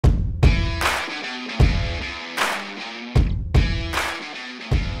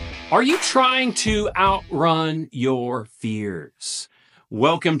Are you trying to outrun your fears?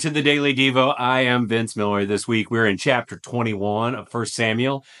 Welcome to the Daily Devo. I am Vince Miller. This week we're in chapter 21 of 1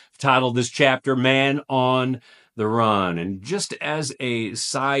 Samuel. I've titled this chapter, Man on the Run. And just as a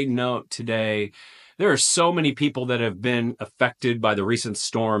side note today, there are so many people that have been affected by the recent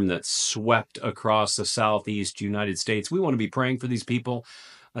storm that swept across the southeast United States. We want to be praying for these people.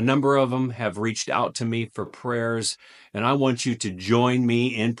 A number of them have reached out to me for prayers, and I want you to join me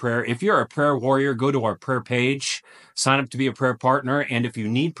in prayer. If you're a prayer warrior, go to our prayer page, sign up to be a prayer partner, and if you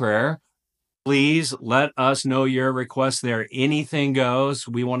need prayer, please let us know your request there. Anything goes.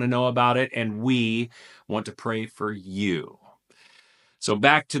 We want to know about it, and we want to pray for you. So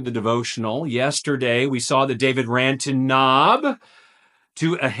back to the devotional. Yesterday, we saw that David ran to Nob,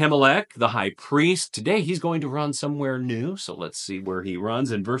 to Ahimelech, the high priest. Today, he's going to run somewhere new. So let's see where he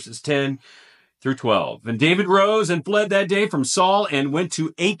runs in verses 10 through 12. And David rose and fled that day from Saul and went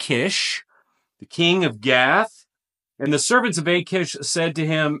to Achish, the king of Gath. And the servants of Achish said to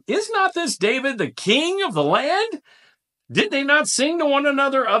him, "Is not this David the king of the land? Did they not sing to one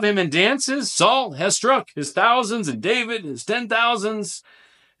another of him in dances? Saul has struck his thousands and David his 10,000s.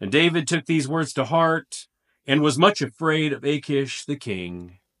 And David took these words to heart and was much afraid of Achish, the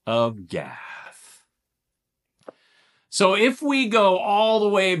king of Gath." So if we go all the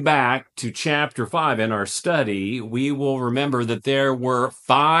way back to chapter 5 in our study, we will remember that there were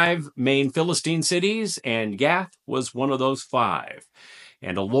 5 main Philistine cities, and Gath was one of those 5.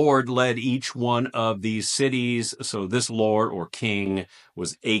 And a lord led each one of these cities. So this lord or king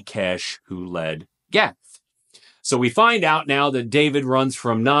was Achish, who led Gath. So we find out now that David runs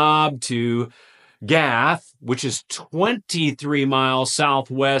from Nob to Gath, which is 23 miles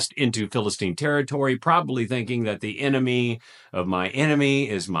southwest into Philistine territory, probably thinking that the enemy of my enemy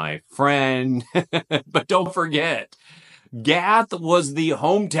is my friend. But don't forget, Gath was the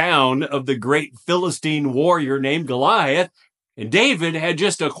hometown of the great Philistine warrior named Goliath, and David had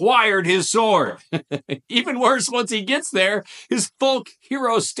just acquired his sword. Even worse, once he gets there, his folk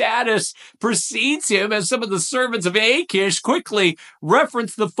hero status precedes him, as some of the servants of Achish quickly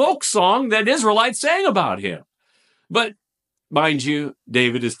reference the folk song that Israelites sang about him. But mind you,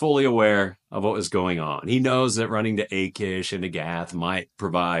 David is fully aware of what was going on. He knows that running to Achish and to Gath might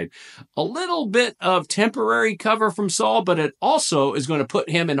provide a little bit of temporary cover from Saul, but it also is going to put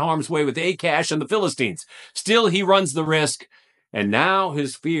him in harm's way with Achish and the Philistines. Still, he runs the risk. And now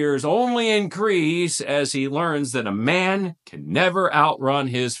his fears only increase as he learns that a man can never outrun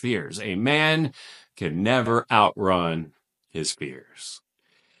his fears. A man can never outrun his fears.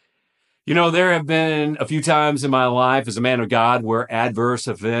 You know, there have been a few times in my life as a man of God where adverse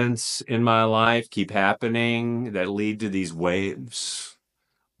events in my life keep happening that lead to these waves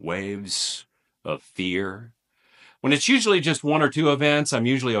of fear. When it's usually just 1 or 2 events, I'm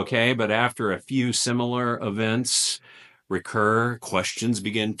usually okay. But after a few similar events recur, questions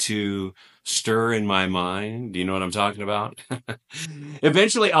begin to stir in my mind. Do you know what I'm talking about?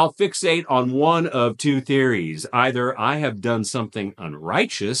 Eventually, I'll fixate on one of 2 theories. Either I have done something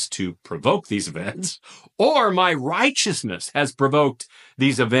unrighteous to provoke these events, or my righteousness has provoked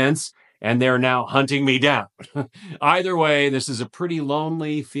these events, and they're now hunting me down. Either way, this is a pretty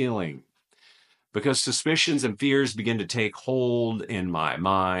lonely feeling, because suspicions and fears begin to take hold in my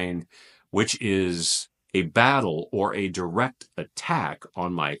mind, which is a battle or a direct attack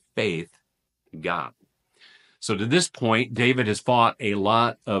on my faith in God. So to this point, David has fought a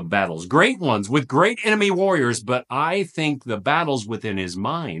lot of battles, great ones with great enemy warriors, but I think the battles within his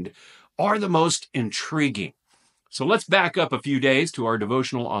mind are the most intriguing. So let's back up a few days to our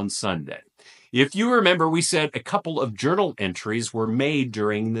devotional on Sunday. If you remember, we said a couple of journal entries were made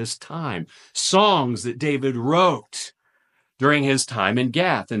during this time, songs that David wrote during his time in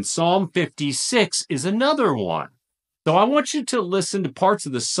Gath. And Psalm 56 is another one. So I want you to listen to parts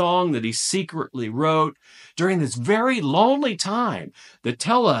of the song that he secretly wrote during this very lonely time that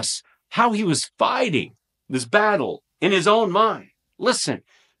tell us how he was fighting this battle in his own mind. Listen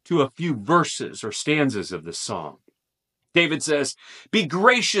to a few verses or stanzas of the song. David says, "Be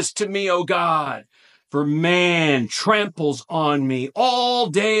gracious to me, O God, for man tramples on me all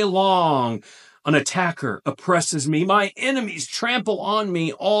day long. An attacker oppresses me. My enemies trample on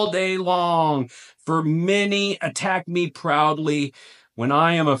me all day long. For many attack me proudly. When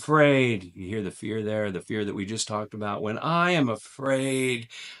I am afraid," you hear the fear there, the fear that we just talked about. "When I am afraid,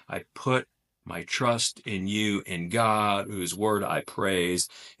 I put my trust in you, in God, whose word I praise.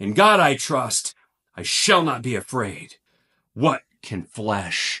 In God I trust. I shall not be afraid. What can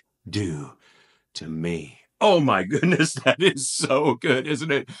flesh do to me?" Oh my goodness, that is so good,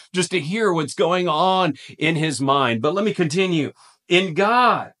 isn't it? Just to hear what's going on in his mind. But let me continue. In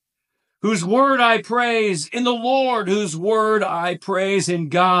God whose word I praise, in the Lord, whose word I praise, in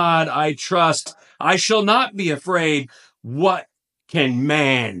God I trust. I shall not be afraid. What can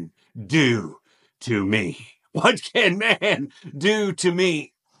man do to me? What can man do to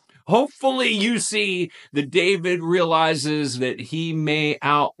me? Hopefully you see that David realizes that he may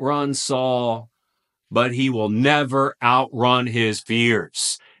outrun Saul, but he will never outrun his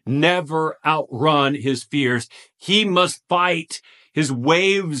fears. Never outrun his fears. He must fight his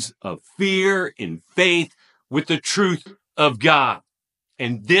waves of fear in faith with the truth of God.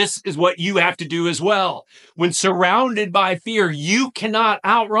 And this is what you have to do as well. When surrounded by fear, you cannot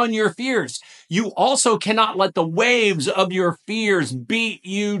outrun your fears. You also cannot let the waves of your fears beat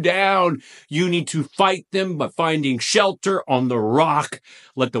you down. You need to fight them by finding shelter on the rock.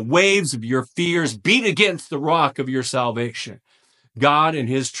 Let the waves of your fears beat against the rock of your salvation. God and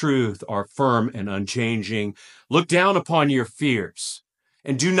his truth are firm and unchanging. Look down upon your fears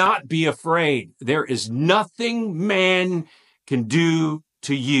and do not be afraid. There is nothing man can do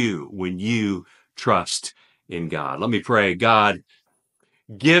to you when you trust in God. Let me pray. God,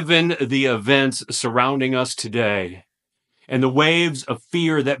 given the events surrounding us today and the waves of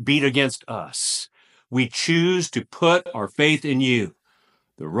fear that beat against us, we choose to put our faith in you,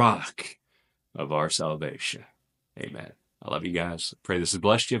 the rock of our salvation. Amen. I love you guys. Pray this has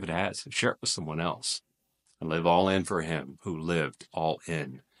blessed you. If it has, share it with someone else and live all in for him who lived all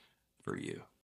in for you.